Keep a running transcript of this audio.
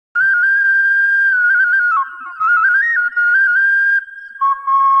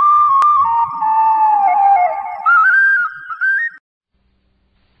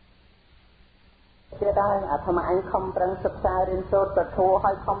ដែរអាត្មាអញខំប្រឹងសិក្សារៀនសូត្រប្រធัว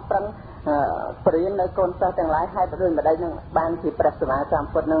ឲ្យខំប្រឹងបរិញ្ញានៅកូនសិស្សទាំងឡាយហើយបរិញ្ញាម្ដេចនឹងបានជាព្រះសម្មាស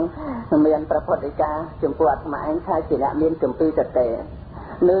ម្ពុទ្ធនឹងមានព្រះពុទ្ធដីកាចំពោះអាត្មាអញថាជាអ្នកមានគម្ពីរតេ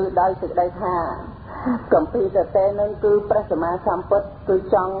នៅដោយសេចក្តីថាគម្ពីរតេនឹងគឺព្រះសម្មាសម្ពុទ្ធគឺ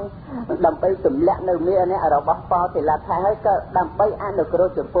ចង់ដើម្បីទម្លាក់នៅមាននេះរបស់បោទិលថែហើយក៏ដើម្បីអនុគ្រោះ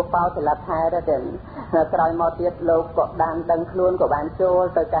ចំពោះបោទិលថែដែរតែក្រោយមកទៀតលោកក៏បានដឹងខ្លួនក៏បានចូល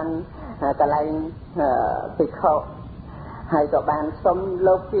ទៅកាន់កន្លែងភិក្ខុហើយក៏បានសុំ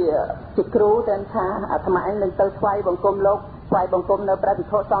លោកជាគ្រូតែថាអាត្មាអញនឹងទៅថ្វាយបង្គំលោកថ្វាយបង្គំនៅព្រះភិ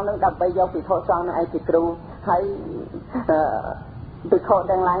ក្ខុសង្ឃនឹងដើម្បីយកភិក្ខុសង្ឃនឹងឯងជាគ្រូហើយភិក្ខុ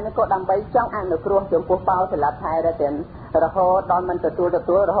ទាំងឡាយនោះក៏ដើម្បីចង់អនុគ្រោះចំពោះបោទិលថែដែរតែរហូតដល់មិនទទួល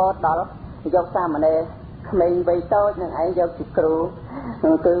រហូតដល់យកសាមណេរក្មេងវ័យតូចនឹងឯងយកជាគ្រូ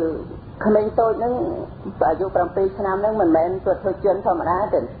គឺក្មេងតូចនឹងអាយុ7ឆ្នាំនឹងមិនមែនពុទ្ធជនធម្មតា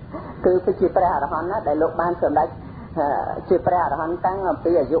ទេគឺជាព្រះអរហន្តណាដែលលោកបានសម្រេចជាព្រះអរហន្តតាំង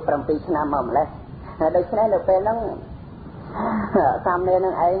ពីអាយុ7ឆ្នាំមកម្លេះដូច្នេះនៅពេលហ្នឹងសាមណេរនឹ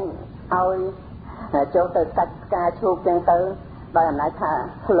ងឯងឲ្យចូលទៅកាច់ផ្កាឈូកចឹងទៅដោយអំណាចថា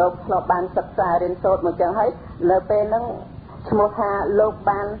លោកធ្លាប់បានសិក្សារៀនសូត្រមកចឹងហើយនៅពេលហ្នឹងឈ្មោះថាលោក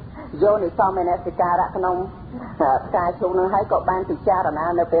បានយោនិសោមនសិការៈក្នុងផ្កាឈូកនឹងហើយក៏បានពិចារណា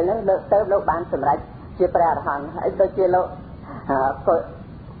នៅពេលហ្នឹងទៅលោកបានសម្រេចជាព្រះអរហន្តហើយដូចជាលោក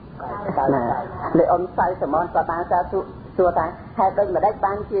លេអ៊ុនសៃសមនក៏បានសាសួរថាហេតុដូចម្ដេច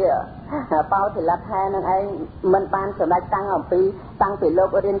បានជាបោទិលថែនឹងឯងមិនបានសម្រេចតាំងពីលោក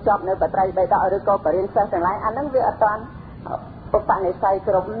រៀនចប់នៅបត្រៃបៃដកឬក៏បរិញ្ញសិស្សទាំងឡាយអាហ្នឹងវាអត់តាន់ឧបនិស្ស័យ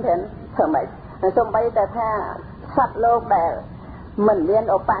គ្រប់ទេធ្វើម៉េចសូម្បីតែថាសត្វលោកដែលមិនមាន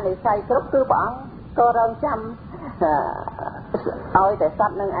ឧបនិស្ស័យគ្រប់គឺព្រះអង្គក៏រងចាំឲ្យតែស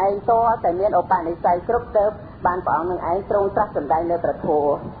ត្វនឹងឯងតតែមានឧបនិស្ស័យគ្រប់ទៅបានព្រះអង្គនឹងឯងទ្រង់ត្រាស់សម្ដែងនៅព្រះធ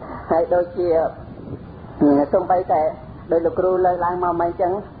ម៌ហើយដូចជាសូម្បីតែដោយលោកគ្រូលើកឡើងមកមិនអញ្ចឹ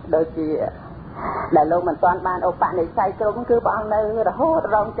ងដូចជាដែលលោកមិនទាន់បានឧបនិស្ស័យគ្រប់គឺព្រះអង្គនៅរហូត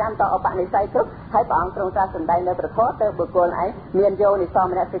រងចាំតឧបនិស្ស័យគ្រប់ហើយព្រះអង្គទ្រង់ត្រាស់សម្ដែងនៅព្រះធម៌ទៅបុគ្គលឯងមានយោនិសោ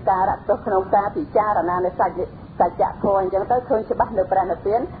មនសិការៈទោះក្នុងការពិចារណានៅសច្ចធម៌អញ្ចឹងទៅឃើញច្បាស់នៅព្រះនិព្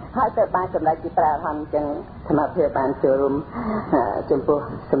វានហើយទៅបានសម្រេចជាព្រះអរហន្តអញ្ចឹងធម្មភាពបានចូលរួមចំពោះ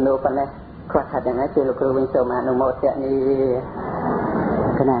សំណួរប៉ុណ្ណេះខ្វះខាតយ៉ាងណាជួយលោកគ្រូវិញសូមអនុមោទនា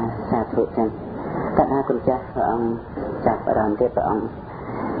គណៈសាធុចឹងតែអគុណចាស់ព្រះអង្គចាប់អារម្មណ៍ទៀតព្រះអង្គ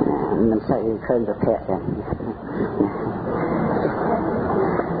មិនសូវឃើញប្រភពចឹង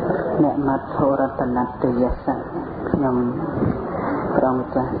អ្នកមត្ថរតនតយសៈខ្ញុំព្រះអង្គ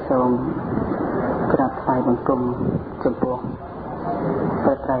ចាស់សូមក្រាបថ្វាយបង្គំចំពោះព្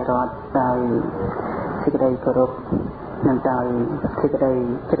រះត្រៃរតន៍ដោយសេចក្តីគោរពនិងដោយសេចក្តី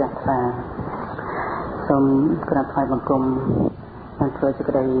ជ្រះថ្លាសូមក្រាបថ្វាយបង្គំនិងធ្វើសេច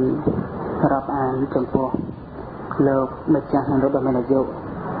ក្តីរាប់អានចំពោះលោកម្ចាស់និងលោកដ៏មានអាយុ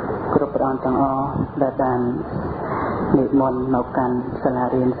គ្រប់ព្រះអង្គទាំងអស់ដែលបាននិមន្តមកកាន់សាលា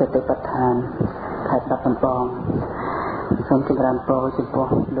រៀនសតិប្បដ្ឋានខេត្តបាត់ដំបងសូមចម្រើនពរចំពោះ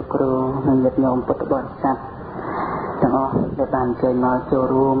លោកគ្រូនិងញាតិញោមពុទ្ធបរិស័ទទាំងអស់ដែលបានចូលមកចូល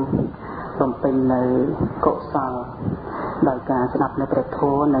រួមបំពេញនៅកុសលដោយការស្ដាប់នៅព្រះធ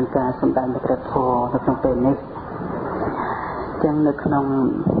ម៌និងការសម្ដែងនៅព្រះធម៌នៅក្នុងពេលនេះទាំងនៅក្នុង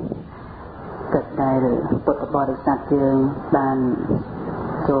កិច្ចដែលពុទ្ធបរិស័ទយើងបាន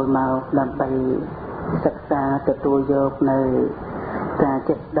ចូលមកដើម្បីសិក្សាទទួលយកនៅការ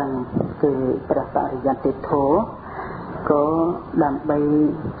ចេះដឹងគឺព្រះបរិយត្តិធម៌ក៏ដើម្បី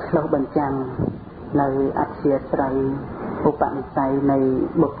ឆ្លុះបញ្ចាំងនៅអធិស្រ័យឧបនិស្ស័យនៃ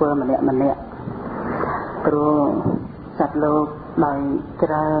បុគ្គលម្នាក់ព្រោះសត្វលោកដោយច្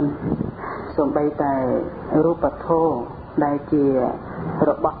រើនសូម្បីតែរូបធម៌ដែលជារ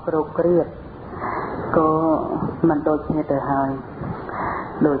បស់គ្រោកគ្រៀតក៏មិនដូចគ្នាទៅហើយ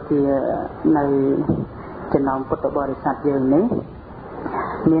ដូចជានៅចំណោមពុទ្ធបរិស័ទយើងនេះ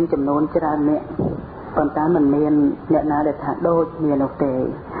មានចំនួនច្រើនអ្នកប៉ុន្តែមិនមានអ្នកណាដែលថាដូចគ្នានោះទេ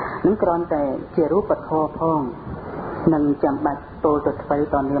នឹងគ្រាន់តែជារូបធម៌ផងនឹងចាំបាច់ពោលទៅថ្មី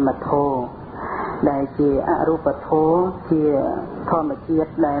តនាមធម៌ដែលជាអរូបធម៌ជាធម្មជាតិ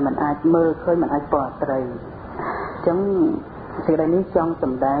ដែលមិនអាចមើលឃើញមិនអាចពណ៌ត្រីអញ្ចឹងសេចក្តីនេះចង់ស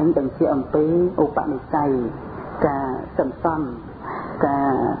ម្ដែងបញ្ជាអំពីឧបនិស្ស័យការសន្សំកា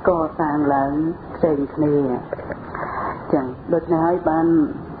រកសាងឡើងផ្សេងគ្នាចឹងដូច្នេះហើយបាន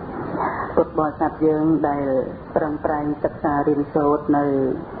ពុទ្ធបរិស័ទយើងដែលប្រឹងប្រែងសិក្សារៀនសូត្រនៅ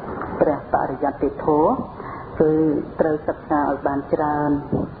ព្រះបរិយត្តិធម៌គឺត្រូវសិក្សាឲ្យបានច្រើន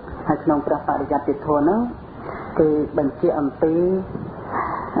ហើយក្នុងព្រះបរិយត្តិធម៌នោះគឺបញ្ជាអំពី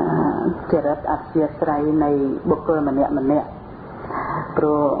ចរិតអធ្យាស្រ័យនៃបុគ្គលម្នាក់ ព្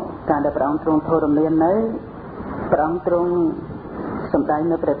រោះការដែលព្រះអង្គទ្រង់ធរមាននៅព្រះអង្គទ្រង់សម្ដែង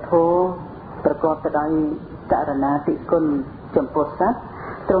នៅព្រះធម៌ប្រកបទៅដោយករណាតិគុណចំពោះសត្វ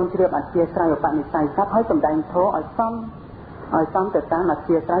ទ្រង់ជ្រាបអធ្យាស្រ័យឧបនិស្ស័យសត្វហើយសម្ដែងធម៌ឲ្យសមទៅតាមអធ្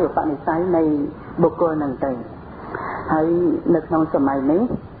យាស្រ័យឧបនិស្ស័យនៃបុគ្គលនឹងទៅហើយនៅក្នុងសម័យនេះ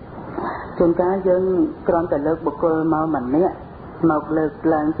ជួនកាលយើងគ្រាន់តែលើកបុគ្គលមកម្នាក់មកលើក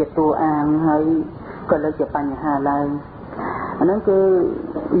ឡើងជាតួអង្គហើយក៏លើកជាបញ្ហាឡើងអាហ្នឹងគឺ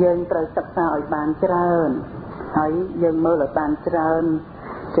យើងត្រូវសិក្សាឲ្យបានច្រើនហើយយើងមើលឲ្យបានច្រើន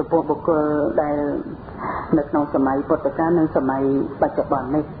ចំពោះបុគ្គលដែលនៅក្នុងសម័យពុទ្ធកាលនិងសម័យបច្ចុប្បន្ន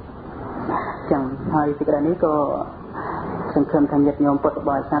នេះចឹងហើយពីក្រោយនេះក៏សង្ឃឹមថាញាតិញោមពុទ្ធប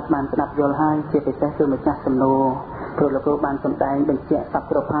រិស័ទបានស្ដាប់យល់ហើយជាពិសេសគឺម្ចាស់សំណួរព្រោះលោកគ្រូបានសម្ដែងបញ្ជាក់សព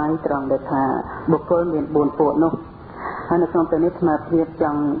គ្រប់ហើយត្រង់ដែលថាបុគ្គលមាន4ពួកនោះហើយនៅក្នុងពេលនេះស្មារតីច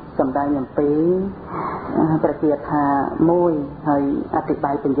ង់សម្ដែងអំពីប្រគាថា1ហើយអธิบ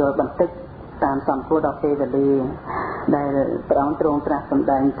ายបញ្យល់បន្តិចតាមសំគួរដល់ពេលវេលាដែលព្រះអង្គទ្រង់ត្រាស់សម្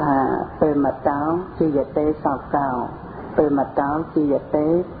ដែងថាពេលមតោជាយតេសោកោពេលមតោជាយតេ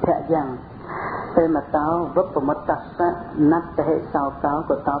ភយ៉ាងពេលមតោវុបមុត្តស្សៈណត្តហេសោកោ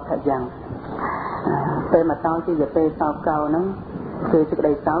កតោភយ៉ាងពេលមតោជាយតេសោកោហ្នឹងគឺសេចក្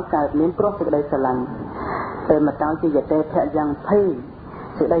តីសោកកើតមានព្រោះសេចក្តីស្រឡាញ់ពេលមតោជាយតេភយ៉ាងភ័យ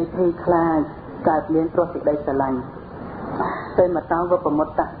សេចក្តីភ័យខ្លាចកើតមានព្រោះសេចក្តីស្រឡាញ់ពេលមតោវុបមុ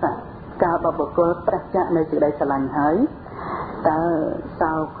ត្តស្សៈកាលបបុគ្គលប្រះចាកនៅសេចក្តីស្រឡាញ់ហើយតើ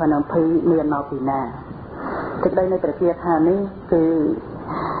សោកក្នុងភ័យមានមកពីណាសេចក្តីនៃព្រះគាថានេះគឺ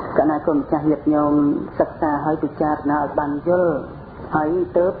គណៈគុណចាស់ញាតិញោមសិក្សាហើយពិចារណាឲ្យបានយល់ហើយ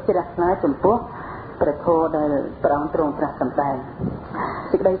ទើបជ្រះថ្លាចំពោះព្រះធម៌ដែលព្រះអង្គទ្រង់ត្រាស់សម្ដែង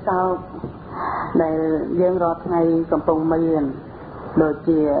សេចក្តីសោកដែលយើងរាល់ថ្ងៃកំពុងមានដូច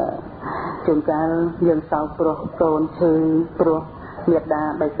ជាជួនកាលយើងសោកព្រោះកូនឈឺព្រោះមេដា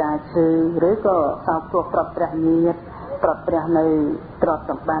បិតាឈឺឬក៏សោកព្រោះប្រត់ព្រះញាតិប្រត់ព្រះនៅទ្រព្យ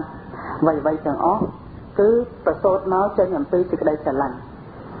សម្បត្តិអ្វីៗទាំងអស់គឺប្រសូតមកចេញអំពីសេចក្តីស្រឡាញ់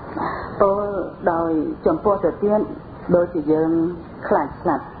ពោលដោយចំពោះទៅទៀតដូចជាយើងខ្លាចស្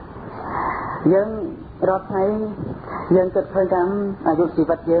លាប់យើងរាល់ថ្ងៃយើងគិតឃើញថាអាយុជី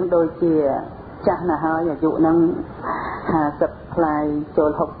វិតយើងដូចជាចាស់ណាស់ហើយអាយុនឹង50ផ្លាយចូល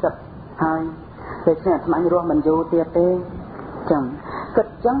60ហើយពេលនេះអាត្មារស់មិនយូរទៀតទេចឹងគិត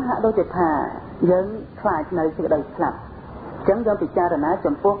ចឹងហាក់ដូចជាថាយើងខ្លាចនៅសេចក្តីស្លាប់ចឹងយើងពិចារណា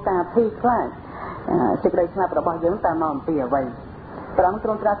ចំពោះការភ័យខ្លាចសេចក្តីស្លាប់របស់យើងតើមកអំពីអ្វីព្រះអង្គទ្រ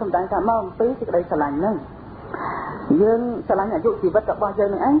ង់ត្រាស់សម្ដែងថាមកអំពីសេចក្តីស្រឡាញ់ហ្នឹងយើងស្រឡាញ់អាយុជីវិតរបស់យើង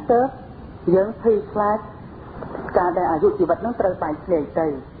នឹងឯងទើបយើងភ័យខ្លាចការដែលអាយុជីវិតហ្នឹងត្រូវបែកធ្លាយទៅ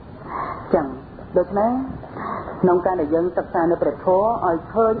ចឹងដូច្នេះក្នុងការដែលយើងសិក្សានៅព្រះធម៌ឲ្យ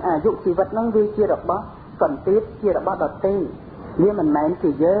ឃើញអាយុជីវិតហ្នឹងវាជារបស់កន្ទាបជារបស់ដទៃវាមិនមែន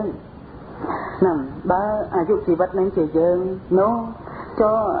ជាយើងហ្នឹងបើអាយុជីវិតហ្នឹងជាយើងនោះ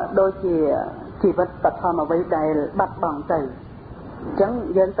ក៏ដូចជាជីវិតបឋមអ្វីដែលបាត់បង់ទៅអញ្ចឹង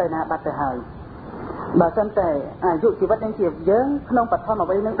យើងទៅណាបាត់ទៅហើយបើមិនតែអាយុជីវិតនឹងជាយើងក្នុងបឋមអ្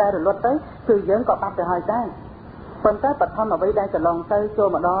វីនឹងដែលរលត់ទៅគឺយើងក៏បាត់ទៅហើយដែរប៉ុន្តែបឋមអ្វីដែលកន្លងទៅចូល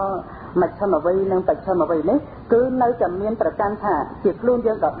មកដល់មជ្ឈមអ្វីនិងបច្ឆមអ្វីនេះគឺនៅតែមានប្រកាន់ថាជាខ្លួន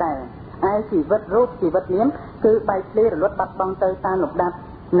យើងដដែលឯជីវិតរូបជីវិតនាមគឺបែកធ្លាយរលត់បាត់បង់ទៅតាមលំដាប់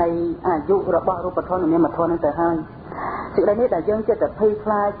នៃអាយុរបស់រូបធម៌និងនាមធម៌នឹងទៅហើយសេចក្តីនេះដែលយើងចិត្តតែភ័យខ្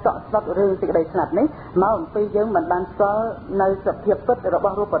លាចសក់ស្លុតរឿងសេចក្តីស្លាប់នេះមកអំពីយើងមិនបានស្គាល់នៅសភាពពិតរប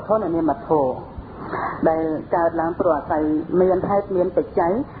ស់រូបធម៌និងនាមធម៌ដែលកើតឡើងព្រោះអាស្រ័យមានហេតុមានបច្ច័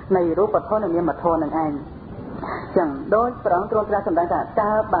យនៃរូបធម៌និងនាមធម៌នឹងឯងចឹងដោយព្រះអង្គទ្រង់ត្រាស់សម្ដែងថា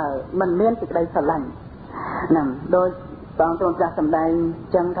តើបើមិនមានសេចក្តីស្រឡាញ់ហ្នឹងដោយព្រះអង្គទ្រង់ត្រាស់សម្ដែង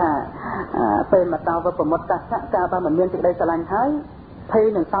ចឹងថាពេលមកតោវប្រមុតតសៈតើបើមិនមានសេចក្តីស្រឡាញ់ហើយភ័យ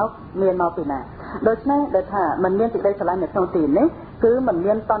នឹងសោកមានមកពីណាដូច្នេះដែលថាมันមានសេចក្តីស្រឡាញ់នៅក្នុងទីនេះគឺมัน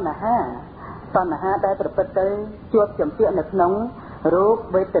មានតណ្ហាដែលប្រព្រឹត្តទៅជាប់ចម្ពាក់នៅក្នុងរូប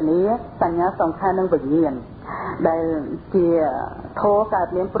វេទនាសញ្ញាសង្ខារនិងវិញ្ញាណដែលជាធម៌កើត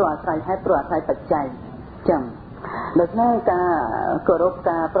មានព្រោះអាស្រ័យហេតុព្រោះអាស្រ័យបច្ច័យចឹងដូច្នេះការគោរព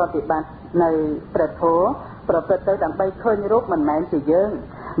ការប្រតិបត្តិនៅព្រះធម៌ប្រព្រឹត្តទៅដើម្បីឃើញរូបមិនមែនជាយើង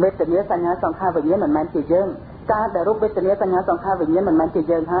វេទនាសញ្ញាសង្ខារវិញ្ញាណមិនមែនជាយើងការដែលរូបវេទនាសញ្ញាសង្ខារវិញ្ញាណមិនមែនជា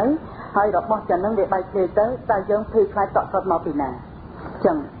យើងហើយរបស់ចឹងនឹងវាបែកធ្លាយទៅតែយើងភ័យខ្លាចតក់ស្លុតមកពីណា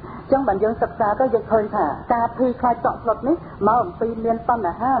ចឹងបានយើងសិក្សាទៅយើងឃើញថាការភ័យខ្លាចតក់ស្លុតនេះមកអំពីមានប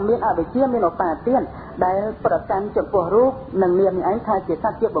ញ្ហាមានអវិជ្ជាមានឧបាទានដែលប្រកាន់ចំពោះរូបនិងនាមនេះឯងថាជាស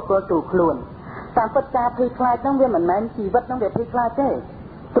ត្វជាបុគ្គលទូខ្លួនតាមពិតការភ័យខ្លាចហ្នឹងវាមិនមែនជីវិតហ្នឹងវាភ័យខ្លាចទេ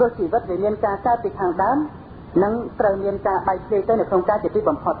ព្រោះជីវិតវាមានការកើតពីខាងដើមនិងត្រូវមានការបែកធ្លាយទៅនៅក្នុងការជាទី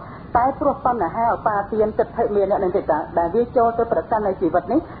បំផុត តែព្រោះបញ្ហាឧបាទានចិត្តភិមានអ្នកនឹងទេតាដែលវាចូលទៅប្រកាន់នៃជីវិត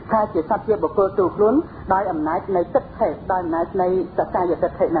នេះថាជាសត្វជាបុគ្គលទូខ្លួនដោយអំណាចនៃចិត្តភិដោយអំណាចនៃសក្កាយចិ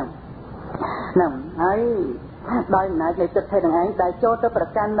ត្តភិហ្នឹងហើយដោយអំណាចនៃចិត្តភិនឹងឯងដែលចូលទៅប្រ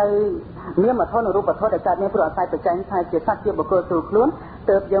កាន់នៅនាមវត្ថុនិងរូបវត្ថុដែលកើតមានព្រោះអាស្រ័យបច្ច័យថាជាសត្វជាបុគ្គលទូខ្លួន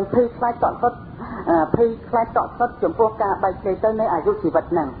ទើបយើងភ័យខ្លាចតក់សុទ្ធចំពោះការបែកគ្នាទៅនៃអាយុជីវិត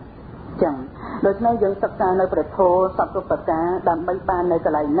ហ្នឹងចឹងដូច្នេះយើងសិក្សានៅព្រះធម៌សត្វរូបកាដើម្បីបាននៅក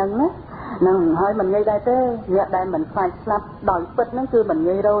ន្លែងហ្នឹងណានឹងហើយមិនងាយដែរទេអ្នកដែលមិនខ្លាចស្លាប់ដោយពិតហ្នឹងគឺមិន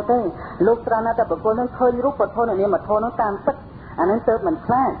ងាយរោទេលោកត្រង់ណាតែបុគ្គលហ្នឹងឃើញរូបវត្ថុនិងនាមវត្ថុហ្នឹងតាមពិតអាហ្នឹងទើបមិន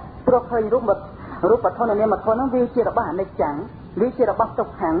ខ្លាចព្រោះឃើញរូបវត្ថុនិងនាមវត្ថុហ្នឹងវាជារបស់អនិច្ចំវាជារបស់ទុ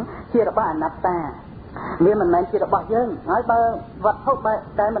ក្ខំជារបស់អនត្តាវាមិនមែនជារបស់យើងហើយបើវត្ថុ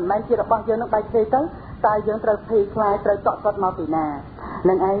ដែលមិនមែនជារបស់យើងនឹងបែកគ្នាទៅតែយើងត្រូវភ័យខ្លាចត្រូវតក់សុទ្ធមកពីណា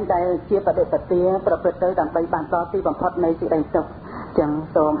នឹងឯងដែលជាបដិបទាប្រព្រឹត្តទៅដើម្បីបានដល់ទីបំផុតនៃសេចក្តីសុខចឹង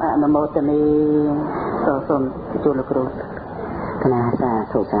សូមអនុមោទនាសូមជួបលោកគ្រូគណៈសា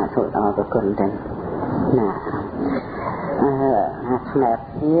ធុអរគុណទាំងណាអាស្មារ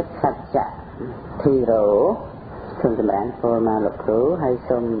តីសច្ចៈធីរោសូមចម្រើនពរមកលោកគ្រូហើយ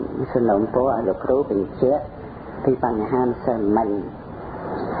សូមសំណូមពរឲ្យលោកគ្រូបញ្ជាក់ពីបញ្ហាសិលមិញ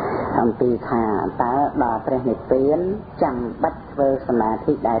អំពីថាតើដល់ព្រះនិព្វានចាំបាច់ធ្វើសមា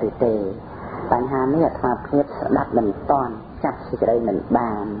ធិដែរឬទេបញ្ហានេះអាត្មាភាពស្ដាប់មិនតាន់ចាប់សេចក្តីមិន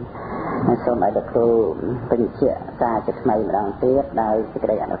បានហើយសូមឲ្យលោកគ្រូបញ្ជាក់សារជាថ្មីម្ដងទៀតដោយសេចក្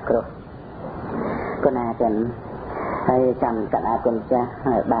តីអនុគ្រោះគណៈទាំងហើយចាំកណ្ដាលគុណចាស់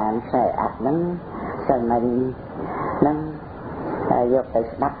ឲ្យបានខ្សែអត្តហ្នឹងសិលមិញហ្នឹងយកទៅ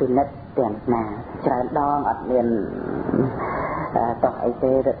ស្ដាប់ពិនិត្យទាំងណាច្រើនដងអត់មានតោះអី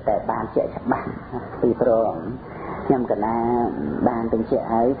ទេរឹតតែបានជាក់ច្បាស់ពីព្រមខ្ញុំកណាបានបញ្ជាក់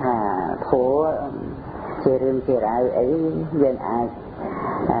ឲ្យថាធัวជារឿងជារ៉ាវអីយើងអាច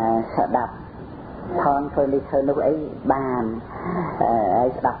ស្ដាប់ថនឃើញនេះឃើញនោះអីបានហើយ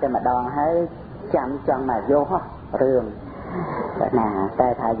ស្ដាប់តែម្ដងហើយចាំចង់មកយករឿងណាតែ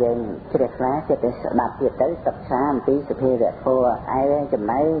ថាយើងជ្រះថ្លាចិត្តទៅស្ដាប់ទៀតទៅសិក្សាអំពីសភាវៈធម៌ឯងចំ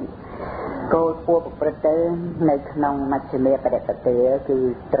ណែកគោលពួរប្រព្រឹត្តទៅនៅក្នុងមជ្ឈិមាបដិបទាគឺ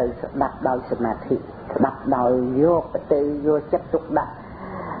ត្រូវស្ដាប់ដោយសមាធិស្ដាប់ដោយយកបតិយកចិត្តទុកដាក់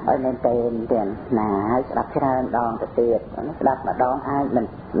ឲ្យមែនទេទាំងណាហើយស្ដាប់ច្រើនដងទៅទៀតស្ដាប់ម្ដងអាច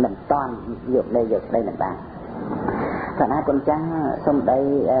មិនតាន់យកលេយកស្ដីមិនបានគណៈគុណចាស់សំដី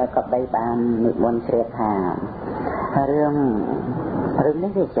ក៏បីបាននិមន្តជ្រាបថារឿង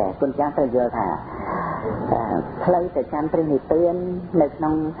នេះវាចេះគុណចាស់ត្រូវយល់ថាផ្លូវទៅកាន់ព្រះនិព្វាននៅក្នុ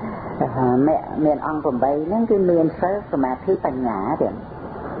ងមានអង្គ8ហ្នឹងគឺមានសិលសមាធិបញ្ញាទៀត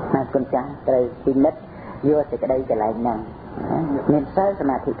ណាគុណចាស់ត្រូវពិនិត្យយកសេចក្តីកន្លែងហ្នឹងមានសិលស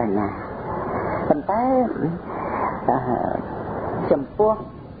មាធិបញ្ញាប៉ុន្តែចំពោះ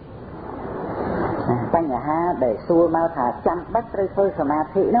បញ្ហាដែលសួរមកថាចាំបាច់ត្រូវធ្វើសមា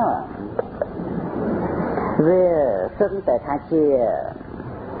ធិនោះវាសឹងតែថាជា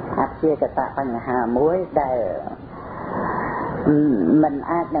អព្យាកតបញ្ហាមួយដែលมัน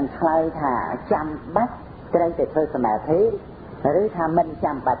អាចនឹងឆ្លើយថាចាំបាច់ត្រូវតែធ្វើសមាធិឬថាមិន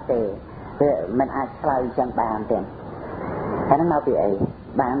ចាំបាច់ទេវាมันអាចឆ្លើយចឹងបានទេអាហ្នឹងមកពីអី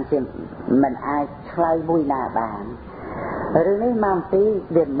បានជាมันអាចឆ្លើយមួយណាបានរឿងនេះមកពី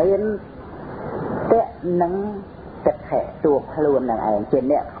វាមានតេនឹងទឹកខែតួខ្លួននឹងឯងជា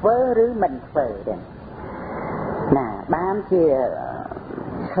អ្នកធ្វើឬមិនធ្វើទេណាបានជា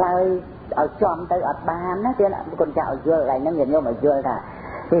ឆ្លើយឲ្យចំទៅអត់បានណាទៀតគុណចាស់ឲ្យយល់ថ្ងៃហ្នឹងញោមឲ្យយល់ថា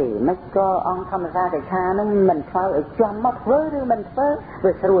ហេមិនក៏អង្គធម្មតាទេខាហ្នឹងមិនឆ្លើយឲ្យចំមកធ្វើឬមិនធ្វើ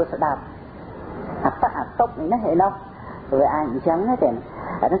វាស្រួលស្ដាប់អតុបនេះឯណោះវាអាចអញ្ចឹងទេ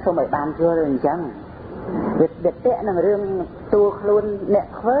អានេះសូមឲ្យបានយល់អញ្ចឹងវាតេនឹងរឿងតួខ្លួនអ្នក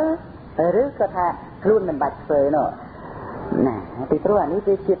ធ្វើឬក៏ថាខ្លួនមិនបាច់ធ្វើនោះណាពីព្រោះអានេះ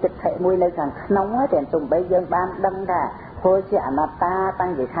វាជាទិដ្ឋិមួយនៅខាងក្នុងតែទំបីយើងបានដឹងថាព្រោះជាអនត្តាតាំ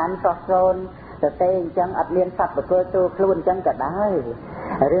ងពីខណ្ឌសោះសូនទៅទេអញ្ចឹងអត់មានសត្វបកលទូខ្លួនអញ្ចឹងក៏ដែរ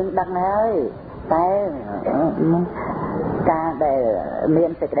រឿងដឹងហើយតែការដែលមាន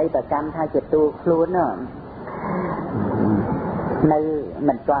សេចក្តីប្រកម្មថាជាទូខ្លួននោះនៅ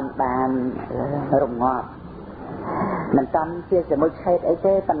មិនទាន់បានរងាប់មិនតាន់ជាសមុជឆេតអី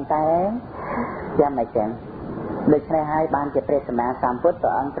ទេប៉ុន្តែយ៉ាងម៉េចចឹងដូច្នេះហើយបានជាព្រះសម្មាសម្ពុទ្ធព្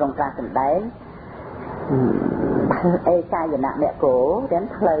រះអង្គទ្រង់ត្រាស់សម្ដែងឯកាយណៈមគ្គោទាំង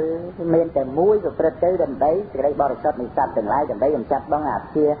ផ្លូវមានតែមួយប្រព្រឹត្តទៅដើម្បីសេចក្តីបរិសុទ្ធនៃសត្វទាំងឡាយដើម្បីកម្ចាត់បងអា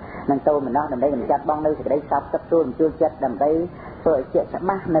ព្យានិងតោមនស្សដើម្បីកម្ចាត់បងនៅសេចក្តីសោកទឹកទួលជួលចិត្តដើម្បីធ្វើឲ្យជាច្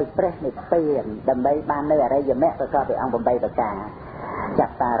បាស់នៅព្រះនិព្វានដើម្បីបាននៅអរិយមគ្គប្រកបដោយអង្គ8ប្រការចា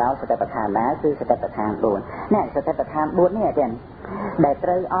ប់តារោសតិប្បដ្ឋានណាគឺសតិប្បដ្ឋាន4នេះសតិប្បដ្ឋាន4នេះទាំង ដែលត្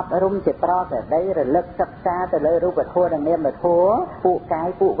រូវអប់រំជាប្រកដីរលឹកសិក្សាទៅលើរូបធម៌និងនាមធម៌ពួកកាយ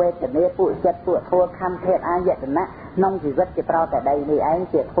ពួកវេទនាពួកចិត្តពួកធម៌ខន្ធភេទអាយតនៈក្នុងជីវិតជាប្រកដីនេះឯង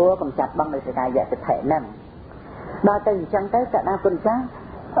ជាធម៌កំចាត់បងនៅសេចក្ដីយតិថិហ្នឹងដល់ទៅអញ្ចឹងទៅកណ្ដាលគុណចាស់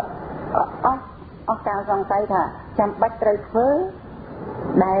អស់ការសង្ស័យថាចាំបាច់ត្រូវធ្វើ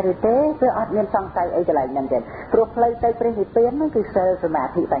ដែរឬទេគឺអត់មានសង្ស័យអីកន្លែងហ្នឹងទេព្រោះផ្លូវទៅព្រះនិព្វានហ្នឹងគឺសិលសមា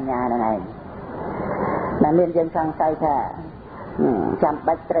ធិបញ្ញាហ្នឹងឯងតែមានយើងសង្ស័យថាចាំ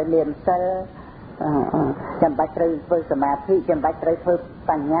បាច់ត្រូវមានសិលចាំបាច់ត្រូវធ្វើសមាធិចាំបាច់ត្រូវធ្វើ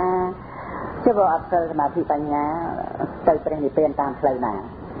បញ្ញាចុះបើអត់សិលសមាធិបញ្ញាទៅព្រះនិព្វានតាមផ្លូវណា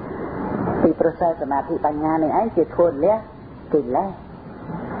ពីប្រសិទ្ធសមាធិបញ្ញានេះឯងជាធួនលះកិលេស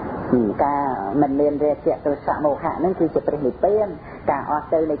ការមិនមានរាគៈទោសៈមោហៈហ្នឹងគឺជាព្រះនិព្វានការអស់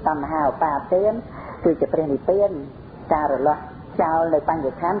ទៅនៃតណ្ហាឧបាទានគឺជាព្រះនិព្វានការរលាស់ចោលនៅបញ្ញ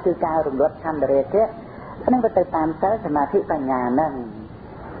ខណ្ឌគឺការរំលត់ខណ្ឌរាគៈហ្នឹងវាទៅតាមសិលសមាធិបញ្ញាហ្នឹង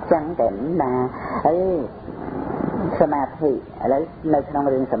ចឹងតែណាហើយសមាធិឥឡូវនៅក្នុង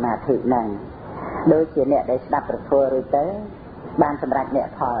រឿងសមាធិហ្នឹងដូចជាអ្នកដែលស្ដាប់ប្រធัวរួចទៅបានសម្រេចអ្នក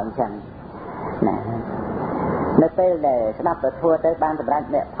ផលអញ្ចឹងណានៅពេលដែលស្ដាប់ប្រធัวទៅបានសម្រេច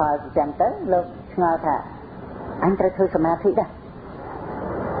អ្នកផលអញ្ចឹងទៅលោកឆ្ងល់ថាអញត្រូវធ្វើសមាធិដែរ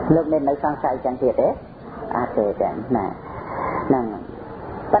លោកមាននៅសង្ស័យអញ្ចឹងទៀតទេអត់ទេចឹងណាហ្នឹង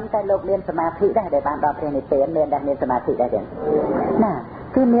ប៉ុន្តែលោកមានសមាធិដែរដែលបានដល់ព្រះនិព្វានមានដែរមានសមាធិដែរទេណា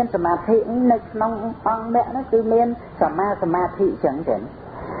គឺមានសមាធិនៅក្នុងអង្គមគ្គនោះគឺមានសមាធិអញ្ចឹងទេ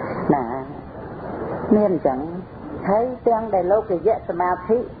ណាមានអញ្ចឹងហើយទាំងដែលលោកយៈសមា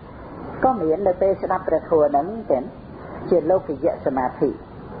ធិក៏មាននៅពេលស្ដាប់ព្រះធម៌ហ្នឹងទេជាលោកយៈសមាធិ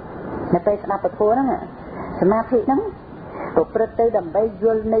នៅពេលស្ដាប់ព្រះធម៌ហ្នឹងសមាធិហ្នឹងប្រព្រឹត្តទៅដើម្បីយ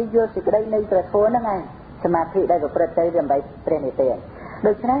ល់នៃយល់សេចក្តីនៃព្រះធម៌ហ្នឹងឯងសមាធិដែលប្រព្រឹត្តទៅដើម្បីព្រះនិព្វាន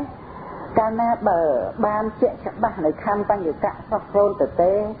ដូច្នេះកាលណាបើបានជាក់ច្បាស់នៅខណ្ឌបញ្ញកៈសោះខ្លួនទៅ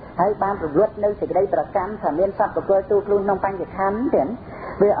ទេហើយបានប្រវត្តិនៅសេចក្តីប្រកម្មថាមានសត្វប្រគល់ទូខ្លួនក្នុងបញ្ញខណ្ឌទេ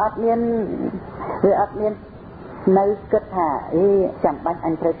វាអត់មាននៅគិតថាចាំបាច់អ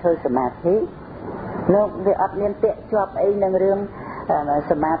ញត្រូវធ្វើសមាធិលោកវាអត់មានពាក់ជាប់អីនឹងរឿង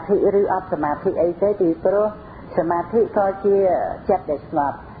សមាធិឬអត់សមាធិអីទេពីព្រោះសមាធិក៏ជាចិត្តដែលស្ង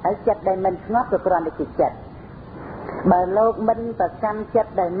ប់ហើយចិត្តដែលមិនស្ងប់ក៏គ្រាន់តែជាចិត្តបើលោកមិនប្រកាន់ចិត្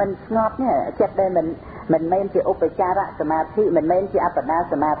តដែលមិនស្ងប់នេះចិត្តដែលមិនមែនជាឧបចារសមាធិមិនមែនជាអបណា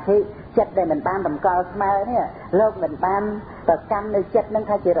សមាធិចិត្តដែលមិនបានតម្កល់ស្មើនេះលោកមិនបានប្រកាន់នៅចិត្តនឹង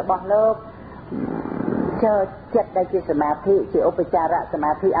ថាជារបស់លោកចិត្តដែលជាសមាធិជាឧបចារស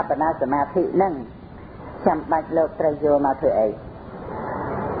មាធិអបណាសមាធិនឹងចាំបាច់លោកត្រូវយកមកធ្វើអី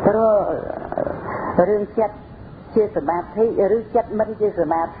ព្រោះរឿងចិត្តជាសមាធិឬចិត្តមិនជាស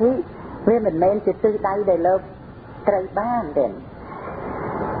មាធិវាមិនមែនជាទិសដៅដែលលោកត្រូវបានទេ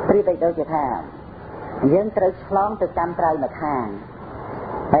ព្រីបិដូចជាថាយើងត្រូវឆ្លងទៅកាន់ក្រៅម្ខាង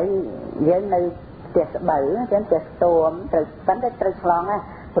ហើយយើងនៅផ្ទះស្បូវចឹងផ្ទះស្ទួមត្រូវប៉ុន្តែត្រូវឆ្លងណា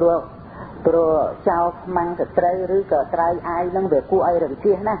ព្រោះចោលខ្មាំងទៅត្រូវឬក៏ត្រៃអាយនឹងវាគួរឲ្យរង្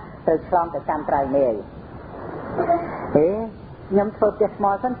គៀសណាត្រូវឆ្លងទៅកាន់ក្រៅនេះខ្ញុំធ្វើផ្ទះថ្ម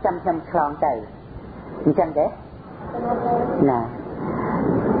សិនចាំខ្ញុំឆ្លងទៅអញ្ចឹងទេណា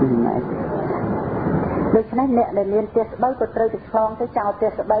ដូច្នេះអ្នកដែលមានផ្ទះស្បូវក៏ត្រូវទៅឆ្លងទៅចោលផ្ទះ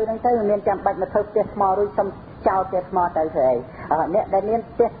ស្បូវហ្នឹងទៅមានចាំបាច់មកធ្វើផ្ទះថ្មរួចសុំចោលផ្ទះថ្មទៅធ្វើអីអ្នកដែលមាន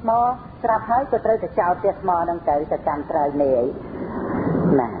ផ្ទះថ្មស្រាប់ហើយក៏ត្រូវទៅចោលផ្ទះថ្មហ្នឹងទៅកាន់ក្រៅនេះ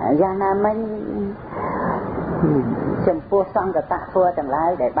ណាយ៉ាងណាមិញចំពោះសង្កតធម៌ទាំងឡាយ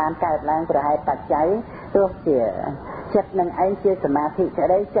ដែលបានកើតឡើងប្រហែលបច្ច័យទោះជាចិត្តនឹងឯងជាសមាធិក្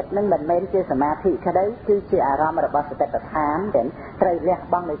តីចិត្តនឹងមិនមែនជាសមាធិក្តីគឺជាអារម្មណ៍របស់សតិប្បដ្ឋានតែត្រូវលះ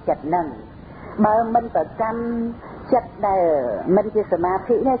បង់នៅចិត្តនឹងបើមិនប្រកាន់ចិត្តដែលមិនជាសមា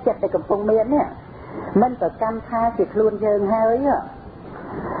ធិនេះចិត្តដែលកំពុងមាននេះមិនប្រកាន់ថាជាខ្លួនយើងហើយ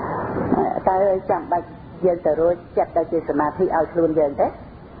តែចាំបាច់យើងទៅរួចចិត្តដែលជាសមាធិឲ្យខ្លួនយើងទេ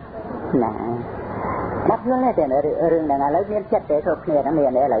ណាបាត់យល់ទេរឿងហ្នឹងឥឡូវមានចិត្តទេគ្រប់គ្នាហ្នឹងមា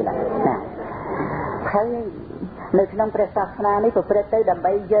នទេឥឡូវណាហើយនៅក្នុងព្រះសាសនានេះប្រព្រឹត្តទៅដើម្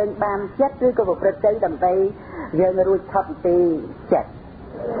បីយើងបានចិត្តឬក៏ប្រព្រឹត្តទៅដើម្បីយើងរួចផុតពីចិត្ត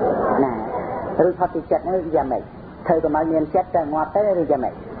ណារួចផុតពីចិត្តនេះយ៉ាងម៉េចធ្វើកុំឲ្យមានចិត្តតែងាប់ទៅឬយ៉ាង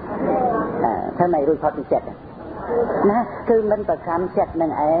ម៉េចធ្វើម៉េចរួចផុតពីចិត្តណាគឺមិនប្រកាន់ចិត្តនឹ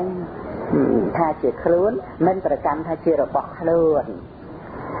ងឯងថាជាខ្លួនមិនប្រកាន់ថាជារបស់ខ្លួន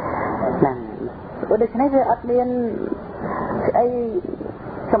ហ្នឹងដូច្នេះវាអត់មានស្អី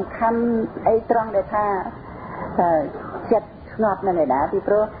សំខាន់អីត្រង់ដែលថាចិត្តស្ងប់នឹងឯណាពី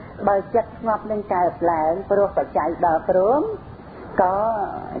ព្រោះបើចិត្តស្ងប់នឹងកើតឡើងព្រោះបច្ច័យដល់ព្រមក៏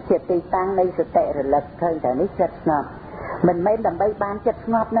ជាទីតាំងនៃសតិរលឹកឃើញតែនេះចិត្តស្ងប់មិនមែនដើម្បីបានចិត្ត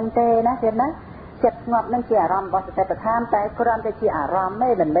ស្ងប់នឹងទេណាទៀតណា ចិត្តស្ងប់នឹងជាអារម្មណ៍របស់សតិប្បដ្ឋានតែគ្រាន់តែជាអារម្មណ៍ទេ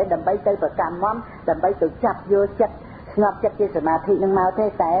មិនមែនដើម្បីទៅប្រកម្មមដើម្បីទៅចាប់យកចិត្តស្ងប់ចិត្តជាសមាធិនឹងមកទេ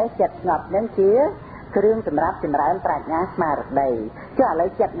តែចិត្តស្ងប់នឹងជាគ្រឿងសម្រាប់ចម្រើនប្រាជ្ញាស្មារតីចុះឥឡូវ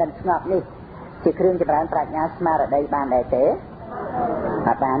ចិត្តមិនស្ងប់នេះជាគ្រឿងចម្រើនប្រាជ្ញាស្មារតីបានដែរទេអ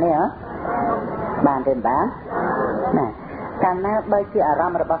ត់បានទេហ៎បានទេបានណាកាលណាបើជាអារ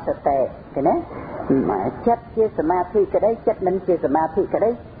ម្មណ៍របស់សតិឃើញទេចិត្តជាសមាធិក្តីចិត្តមិនជាសមាធិក្តី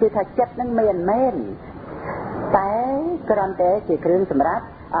គឺថាចិត្តនឹងមានមែនតែគ្រាន់តែជាគ្រឿងសម្រាប់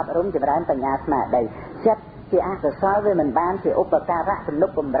អប់រំចម្រើនបញ្ញាស្មារតីចិត្តជាអកុសលវាមិនបានជាឧបការៈទំនុក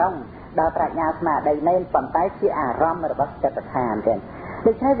បំរុងដល់ប្រាជ្ញាស្មារតីនេះប៉ុន្តែជាអារម្មណ៍របស់សតិប្បដ្ឋានទេ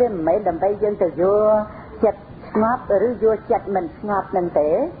ដូច្នេះវាមិនមែនដើម្បីយើងទៅយកចិត្តស្ងប់ឬយកចិត្តមិនស្ងប់នឹងទេ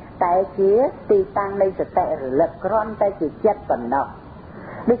តែជាទីតាំងនៃសតិរលឹកគ្រាន់តែជាចិត្តប៉ុណ្ណោះ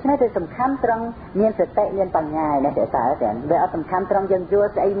ដូច្នេះទៅសំខាន់ត្រង់មានសតិមានបញ្ញានេះតែតើវាអត់សំខាន់ត្រង់យើងយក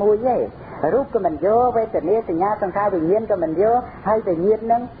ស្អីមួយទេរូបក៏មិនយកវេទនាសញ្ញាសង្ខារវិញ្ញាណក៏មិនយកហើយវិញ្ញាណ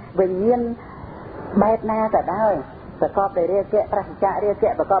នឹងវិញ្ញាណបែបណាក៏ដោយប្រកបដោយរាគៈប្រសិជ្ជៈរាគៈ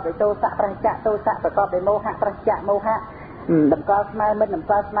ប្រកបដោយទោសៈប្រសិជ្ជៈទោសៈប្រកបដោយមោហៈប្រសិជ្ជៈមោហៈតម្កល់ស្មើមិនតម្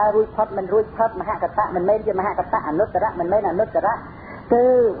កល់ស្មើរួចផុតមិនរួចផុតមហកតៈមិនមែនជាមហកតៈអនុត្តរៈមិនមែនអនុត្តរៈគឺ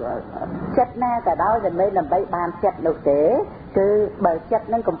ចិត្តណាក៏ដោយមិនមែនដើម្បីបានចិត្តនោះទេគឺបើចិត្ត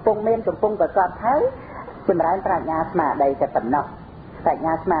នឹងកំពុងមានកំពុងប្រកបហើយចម្រើនប្រាជ្ញាស្មារតីតែប៉ុណ្ណោះប្រាជ្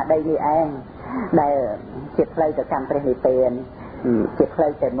ញាស្មារតីនេះឯងដែលជាផ្លូវទៅកាន់ព្រះនិព្វានជាផ្លូ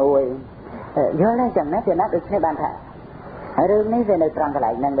វតែមួយយល់ទេចឹងណាពីណាដូចនេះបានថារឿងនេះវានៅត្រង់កន្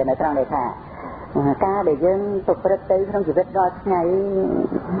លែងហ្នឹងវានៅត្រង់ដែលថាការដែលយើងប្រព្រឹត្តទៅក្នុងជីវិតដល់ថ្ងៃ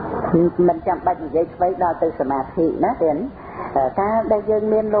មិនចាំបាច់និយាយស្វ័យដល់ទៅសមាធិណាទេការដែលយើង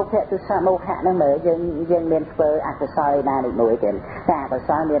មានលោភៈទុសៈមោហៈហ្នឹងមើលយើងមានធ្វើអកុសលណាមួយទេតែអកុស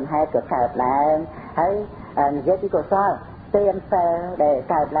លមានហេតុក៏កើតឡើងហើយនិយាយពីកុសលទានសិលដែល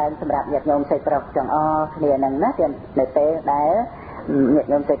កើតឡើងសម្រាប់ញាតិញោមសិស្សប្រុសទាំងអស់គ្នាហ្នឹងណាទេនៅពេលដែលញាតិ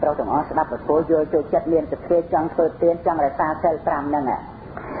ញោមសិស្សប្រុសទាំងអស់ស្ដាប់ពធយល់ចូលចិត្តមានសទ្ធាចង់ធ្វើទានចង់រក្សាសិល5ហ្នឹង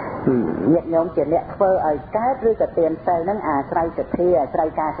ញាតិញោមជាអ្នកធ្វើឲ្យកើតឬក៏ទានសិលហ្នឹងអាស្រ័យសទ្ធាអាស្រ័យ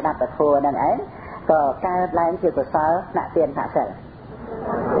ការស្ដាប់ពធហ្នឹងឯងក៏កើតឡើងជាកុសលថ្នាក់ទានថាសិល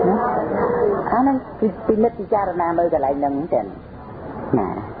អាហ្នឹងពិនិត្យពិចារណាមើលកន្លែងហ្នឹងទេណា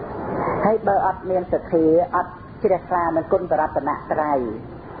ហើយបើអត់មានសទ្ធាអត់ជ្រះថ្លានឹងគុណបរតនត្រ័យ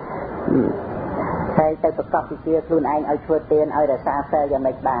ហើយទៅប្រកបវិជ្ជាខ្លួនឯងឲ្យធ្វើទានឲ្យរក្សាសិលយ៉ាង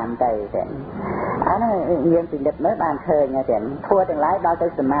ម៉េចបានទៅទេអាហ្នឹងយើងពិនិត្យមើលបានឃើញទេធัวទាំងឡាយដល់ទៅ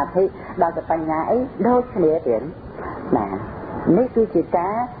សមាធិដល់ទៅបញ្ញាអីដូចគ្នាទេណានេះគឺជាកា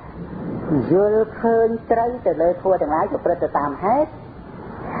រយល់ឃើញត្រូវទៅលើធัวទាំងឡាយប្រព្រឹត្តទៅតាមហេតុ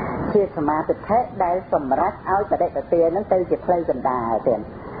ជាសមាធិដែលសម្រេចឲ្យបដិបទានឹងទៅជាផ្លូវកណ្ដាលទេ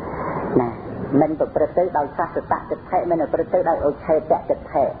ណាមិនប្រព្រឹត្តទៅដោយសស្សតតិដ្ឋិមិនប្រព្រឹត្តទៅដោយឧច្ឆេតតិ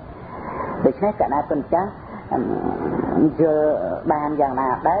ដ្ឋិដូច្នេះកណាគុណចាស់យល់បានយ៉ាងណា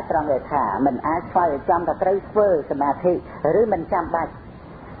ដែរត្រង់ដែលថាមិនអាចឆ្លើយឲ្យចំតែត្រូវធ្វើសមាធិឬមិនចាំបាច់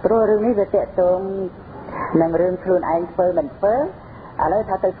ព្រោះរឿងនេះវាទាក់ទងនឹងរឿងខ្លួនឯងធ្វើមិនធ្វើឥឡូវ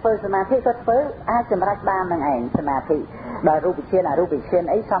ថាទៅធ្វើសមាធិក៏ធ្វើអាចសម្រេចបាននឹងឯងសមាធិដល់រូបឈានអរូបឈាន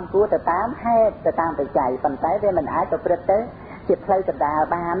អីសំគួរទៅតាមហេតុទៅតាមបច្ច័យប៉ុន្តែវាមិនអាចប្រព្រឹត្តទៅជាផ្លូវកណ្ដាល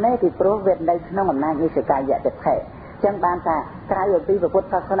បានទេពីព្រោះវានៅក្នុងអំណាចនៃសកាយៈតិដ្ឋិចឹងបានថាក្រៅពីពុទ្ធ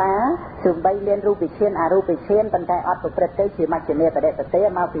សាសនាទោះបីមានរូបឈានអរូបឈានប៉ុន្តែអត់ប្រព្រឹត្តទៅជាមជ្ឈិមាបដិបទា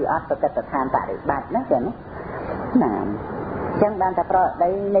មកពីអត់ប្រកបដ្ឋានបរិបត្តិណាចឹងណាចឹងបានតែប្រដី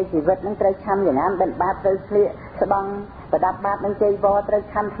នៃជីវិតនឹងត្រូវឆាំយ៉ាងណាមិនបាបត្រូវស្លៀកស្បង់ប្រដាប់បាតនឹងជ័យវរត្រូវ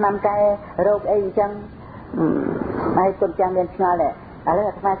ឆាំឆ្នាំកែរោគអីអញ្ចឹងហើយគុណចាស់មានឆ្ងល់ដែរឥឡូវ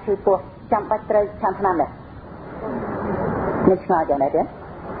អាត្មាឈឺពោះចាំបាច់ត្រូវឆាំឆ្នាំដែរនេះឆ្ងល់យ៉ាងណាទេ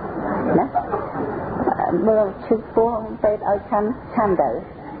ណាមើលឈឺពោះពេទ្យឲ្យឆាំទៅ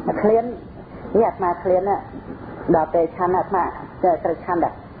ឃ្លាននេះអាត្មាឃ្លានណាដល់ពេលឆាំអាត្មាត្រូវឆាំដែ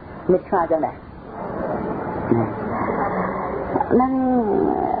រនេះឆ្ងល់យ៉ាងណានឹង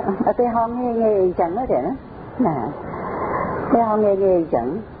ទៅហងងាយអញ្ចឹងទេណាទៅហងងាយអញ្ចឹង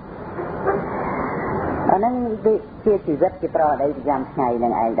អាហ្នឹងវាជាជីវិតជាប្រដីប្រចាំថ្ងៃនឹ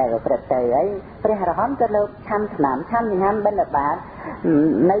ងឯងដែលប្រព្រឹត្តទៅហើយព្រះអរហន្តក៏លោកឆាំឆ្នាំឆាំញញ៉ាំបិណ្ឌបាត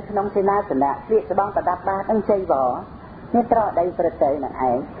នៅក្នុងសេនាសនៈស្លៀកស្បង់ប្រដាប់បាតនឹងជ័យវរនេះប្រដីប្រព្រឹត្តទៅនឹង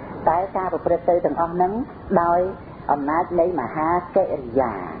ឯងតែការប្រព្រឹត្តទៅទាំងអស់ហ្នឹងដោយអំណាចនៃមហាកិរិ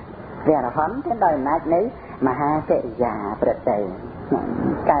យាព្រះអរហន្តគឺដោយអំណាចនៃមហាកិរិយាប្រព្រឹត្តទៅ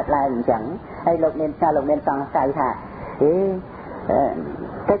កើតឡើងអញ្ចឹងហើយលោកមានការលោកមានសង្ស័យថា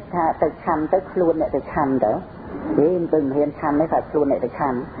តិចថាទៅឆាំទៅខ្លួនអ្នកទៅឆាំទៅមិនទៅហ៊ានឆាំទេថាខ្លួនអ្នកទៅ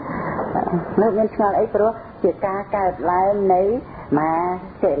ឆាំលោកមានឆ្ងល់អីព្រោះជាការកើតឡើងនៃមហា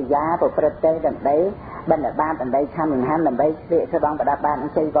កិរិយាប្រព្រឹត្តទៅដើម្បីបណ្ឌបាតដើម្បីឆាំនឹងហាំដើម្បីស្លៀកស្បង់ប្រដាប់បាតនឹ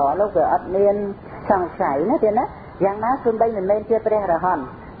ងជ័យវរលោកវាអត់មាន សង្ស័យណាទៀតណាយ៉ាងណាគឺមិនមែនជាព្រះរហន្ត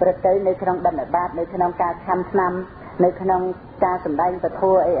ប្រតិនៅក្នុងបណ្ឌបាតនៅក្នុងការខំឆ្នាំនៅក្នុងការសម្ដែងពធ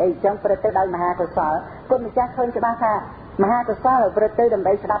អីចឹងប្រតិដោយមហាកុសលគុណម្ចាស់ឃើញច្បាស់ថាមហាកុសលប្រតិដើម្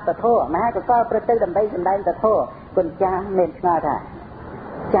បីស្ដាប់ពធមហាកុសលប្រតិដើម្បីសម្ដែងពធគុណម្ចាស់មានឆ្ងល់ថា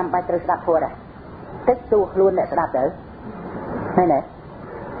ចាំបាច់ត្រូវស្ដាប់ធម៌ដែរតិចទូខ្លួនអ្នកស្ដាប់ទៅហ្នឹងណា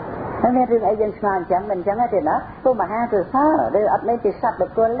ហើយមានរឿងអីយើងឆ្ងល់អញ្ចឹងមិនអញ្ចឹងទេណាព្រោះមហាកុសលឬអត់មានជាសត្វបុ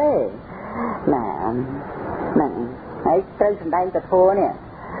គ្គលទេណាហ្នឹងហើយត្រូវសម្ដែងពធនេះ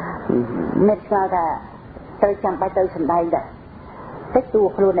មានឆ្ងល់ថាត្រូវចាំបាច់ទៅសម្ដែងដែរតិចទូ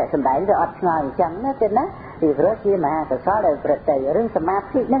ខ្លួនអ្នកសម្ដែងទៅអត់ឆ្ងល់អញ្ចឹងណាទេណាពីព្រោះជាមហាកុសលដែលប្រតិរឿងសមាធិ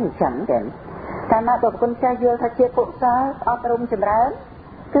ហ្នឹងអញ្ចឹងទេតែមកប្រគុណចាស់យល់ថាជាកុសលអប់រំចម្រើន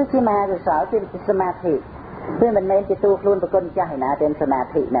គឺជាមហាកុសលជាសមាធិវាមិនមែនជាទូខ្លួនប្រគុណចាស់ឯណាទេសមា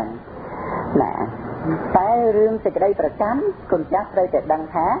ធិហ្នឹងណាតែរឿងសេចក្តីប្រកាន់គុណចាស់ត្រូវតែដឹង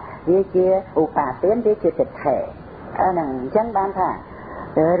ថាវាជាឧបាទានវាជាទិដ្ឋិហ្នឹងអញ្ចឹងបានថា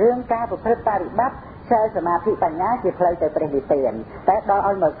រឿងការប្រព្រឹត្តបរិបត្តិសិលសមាធិបញ្ញាជាផ្លូវទៅព្រះនិព្វានតែដល់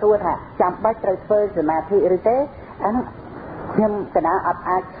ឲ្យមកសួរថាចាំបាច់ត្រូវធ្វើសមាធិឬទេអានោះខ្ញុំកណាអត់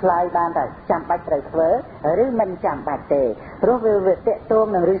អាចឆ្លើយបានថាចាំបាច់ត្រូវធ្វើឬមិនចាំបាច់ទេព្រោះវាតេតង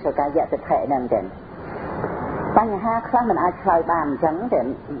នឹងរឿងសកាយៈទិដ្ឋិហ្នឹងទេបញ្ហាខ្លះមិនអាចឆ្លើយបានអញ្ចឹងទេ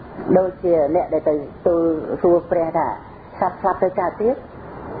ដូចជាអ្នកដែលទៅសួរព្រះថាសត្វស្លាប់ទៅកើតទៀត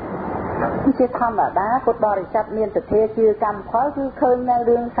ជាធម្មតាពុទ្ធបរិស័ទមានសទ្ធាជឿកម្មផលគឺឃើញនៅ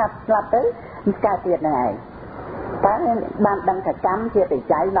រឿងសត្វស្លាប់ទៅមិនកើតទៀតហ្នឹងឯងតែបានដឹងថាកម្មជាបច្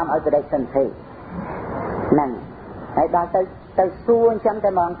ច័យនាំឲ្យបដិសន្ធិហ្នឹងហើយដល់ទៅសួរអញ្ចឹងតែ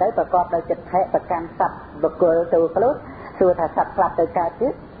ហ្មងទៅប្រកបដោយចិត្តថេប្រកាន់សត្វបុគ្គលទៅខ្លួនសួរថាសត្វស្លាប់ទៅកើតទៀ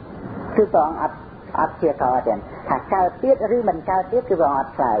តគឺព្រះអង្គអត់ជាកោទេថាកើតទៀតឬមិនកើតទៀតគឺព្រះអង្គអ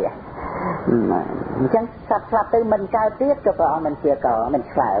ត់ឆ្លើយអញ្ចឹងសត្វស្លាប់ទៅមិនកើតទៀតក៏ព្រះអង្គមិនជាកោមិន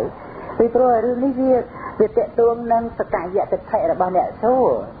ឆ្លើយពីព្រោះរឿងនេះវាតេតួងនឹងសកាយៈទិដ្ឋិរបស់អ្នកសួរ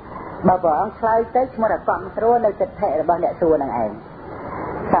បើព្រះអង្គឆ្លើយទៅឈ្មោះថាកំត្រួលនៅទិដ្ឋិរបស់អ្នកសួរនឹងឯង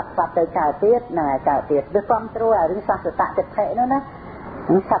សត្វស្លាប់ទៅកើតទៀតនឹងឯកើតទៀតវាកំត្រួលរឿងសច្ចតទិដ្ឋិនោះណា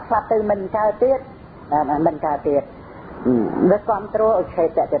សត្វស្លាប់ទៅមិនកើតទៀតមិនកើតទៀតវាកំត្រួលឧឆេត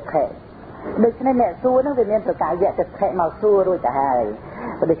ទិដ្ឋិដូច្នេះអ្នកសួរនឹងវាមានសកាយៈទិដ្ឋិមកសួររួចទៅហើយ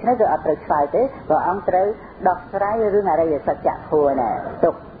ដូច្នេះវាអត់ត្រូវឆ្លើយទេព្រះអង្គត្រូវដោះស្រាយរឿងអរិយសច្ចៈធម៌ណា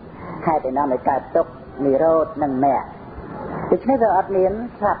ទុកហេតុឯណាមិនកើតទុកនិរោធនិងមគ្គដូច្នេះវាអត់មាន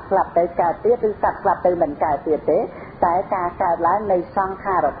ស្លាប់ទៅកើតទៀតឬស្លាប់ទៅមិនកើតទៀតទេតែការកើតឡើងនៃសង្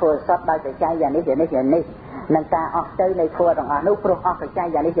ខារធម៌សពដោយបច្ច័យយ៉ាងនេះនឹងការអស់ទៅនៃធម៌ទាំងអស់នោះព្រោះអស់បច្ច័យ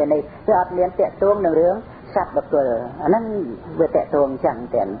យ៉ាងនេះវាអត់មានតេតួងនឹងរឿងសត្វបុគ្គលអាហ្នឹងវាតេតួងចឹង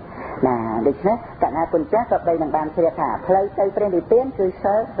ទេណាដូច្នេះកណ្ណាគុណចាស់ក៏បីនឹងបានជ្រាបថាផ្លូវទៅព្រះនិព្វានគឺ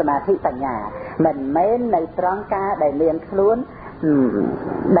សិលសមាធិបញ្ញាមិនមែននៅត្រង់ការដែលមានខ្លួន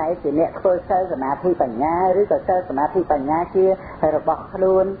ដែលជាអ្នកធ្វើសិលសមាធិបញ្ញាឬក៏សិលសមាធិបញ្ញាជារបស់ខ្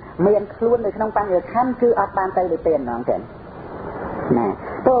លួនមានខ្លួននៅក្នុងបញ្ញខណ្ឌគឺអត់បានទៅនិព្វានហ្មងទេណា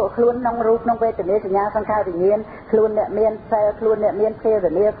ព្រោះខ្លួនក្នុងរូបក្នុងវេទនាសញ្ញាសង្ខារវិញ្ញាណខ្លួនអ្នកមានសិលខ្លួនអ្នកមានភាវ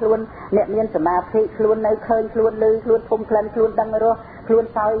នាខ្លួនអ្នកមានសមាធិខ្លួននៅឃើញខ្លួនឮខ្លួនភូមិក្លិនខ្លួនដឹងរសខ្លួន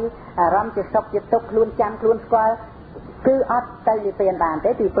សោយអារម្មណ៍ជាសុខជាទុក្ខខ្លួនចាំខ្លួនស្គាល់គឺអត់ទៅនិព្វានបាន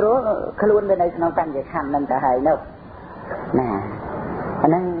ទេពីព្រោះខ្លួននៅក្នុងបញ្ញខណ្ឌនឹងទៅហើយនោះណាអា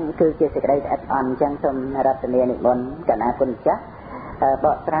ហ្នឹងគឺជាសេចក្តីស្អិតអន់អញ្ចឹងសូមរតនានិមន្តកណាគុណចាស់ប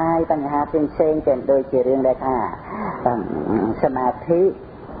កស្រាយបញ្ហាផ្សេងៗទាំងដូចជារឿងដែលថាសមាធិ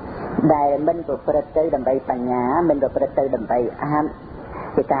ដែលមិនប្រព្រឹត្តទៅដើម្បីបញ្ញាមិនប្រព្រឹត្តទៅដើម្បីអាន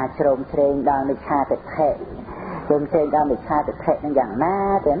ជាការជ្រោមជ្រែងដល់មិច្ឆាទិដ្ឋិជ្រោមជ្រែងដល់មិច្ឆាទិដ្ឋិនឹងយ៉ាងណា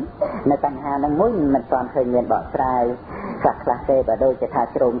ទេនៅបញ្ហានឹងមួយមិនទាន់ឃើញមានបកស្រាយខ្លះទេបើដូចជាថា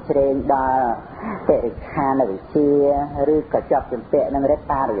ជ្រោមជ្រែងដល់តិរិឆានវិជ្ជាឬក៏ជាប់ជំពាក់នឹងរិទ្ធ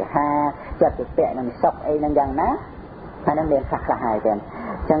បរិហាជាប់ជំពាក់នឹងសុខអីនឹងយ៉ាងណាហើយនឹងមានខ្លះហើយទេអ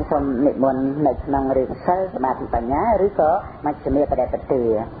ញ្ចឹងសូមនិមន្តនៅក្នុងរឿងសិលសមាធិបញ្ញាឬក៏មជ្ឈិមាបដិបទាឥ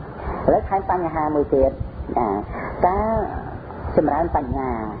ឡូវខែបញ្ហាមួយទៀតការចម្រើនបញ្ញា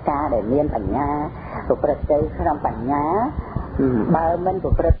ការដែលមានបញ្ញាប្រព្រឹត្តទៅក្នុងបញ្ញាបើមិនប្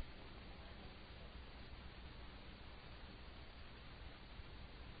រព្រឹត្ត